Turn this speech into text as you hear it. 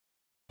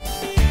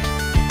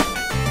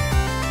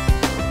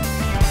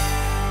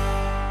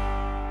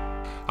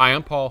Hi,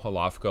 I'm Paul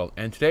Holowko,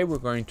 and today we're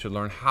going to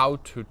learn how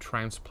to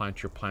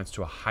transplant your plants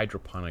to a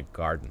hydroponic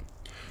garden.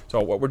 So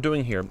what we're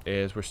doing here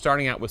is we're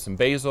starting out with some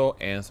basil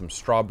and some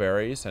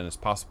strawberries, and it's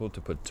possible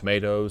to put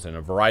tomatoes and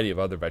a variety of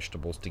other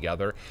vegetables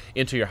together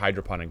into your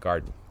hydroponic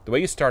garden. The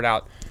way you start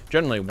out,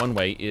 generally one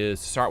way,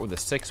 is to start with a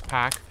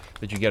 6-pack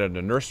that you get at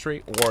a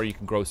nursery, or you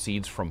can grow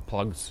seeds from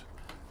plugs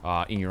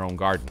in your own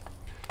garden.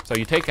 So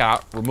you take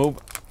out, remove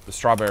the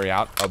strawberry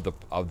out of the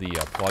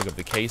plug of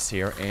the case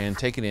here, and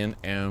take it in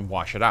and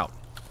wash it out.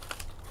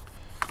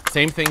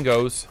 Same thing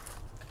goes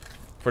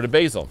for the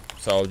basil.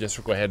 So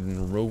just go ahead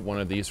and remove one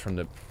of these from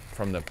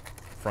one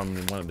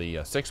of the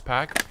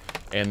 6-pack,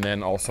 and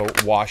then also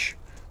wash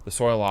the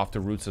soil off the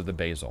roots of the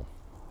basil.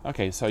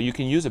 Okay, so you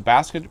can use a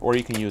basket or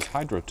you can use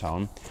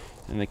Hydrotone.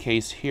 In the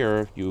case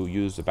here, you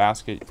use the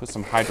basket, you put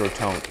some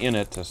Hydrotone in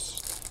it to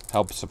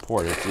help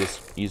support it. It's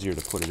just easier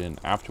to put it in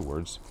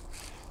afterwards.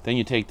 Then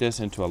you take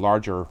this into a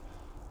larger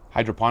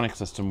hydroponic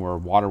system where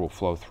water will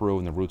flow through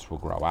and the roots will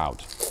grow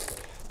out.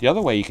 The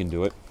other way you can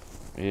do it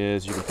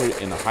is you can put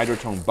it in a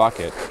Hydrotone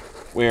bucket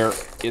where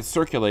it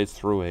circulates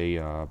through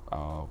a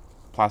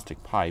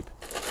plastic pipe,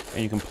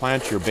 and you can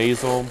plant your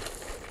basil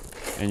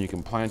and you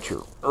can plant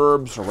your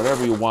herbs or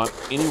whatever you want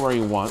anywhere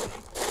you want,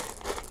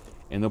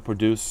 and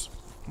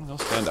they'll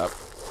stand up.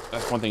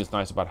 That's one thing that's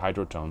nice about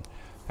Hydrotone.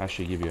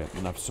 Actually give you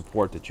enough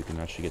support that you can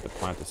actually get the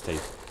plant to stay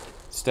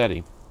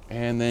steady.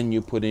 And then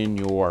you put in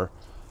your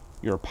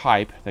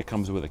pipe that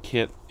comes with a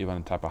kit, even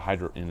on type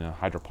of in a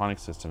hydroponic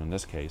system in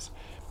this case.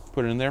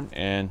 Put it in there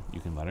and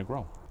you can let it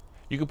grow.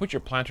 You can put your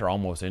planter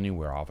almost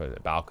anywhere, off a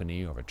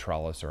balcony or a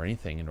trellis or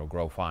anything, and it'll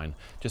grow fine,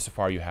 just so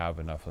far you have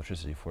enough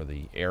electricity for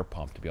the air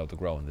pump to be able to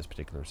grow in this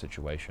particular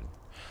situation.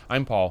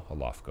 I'm Paul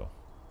Holowko.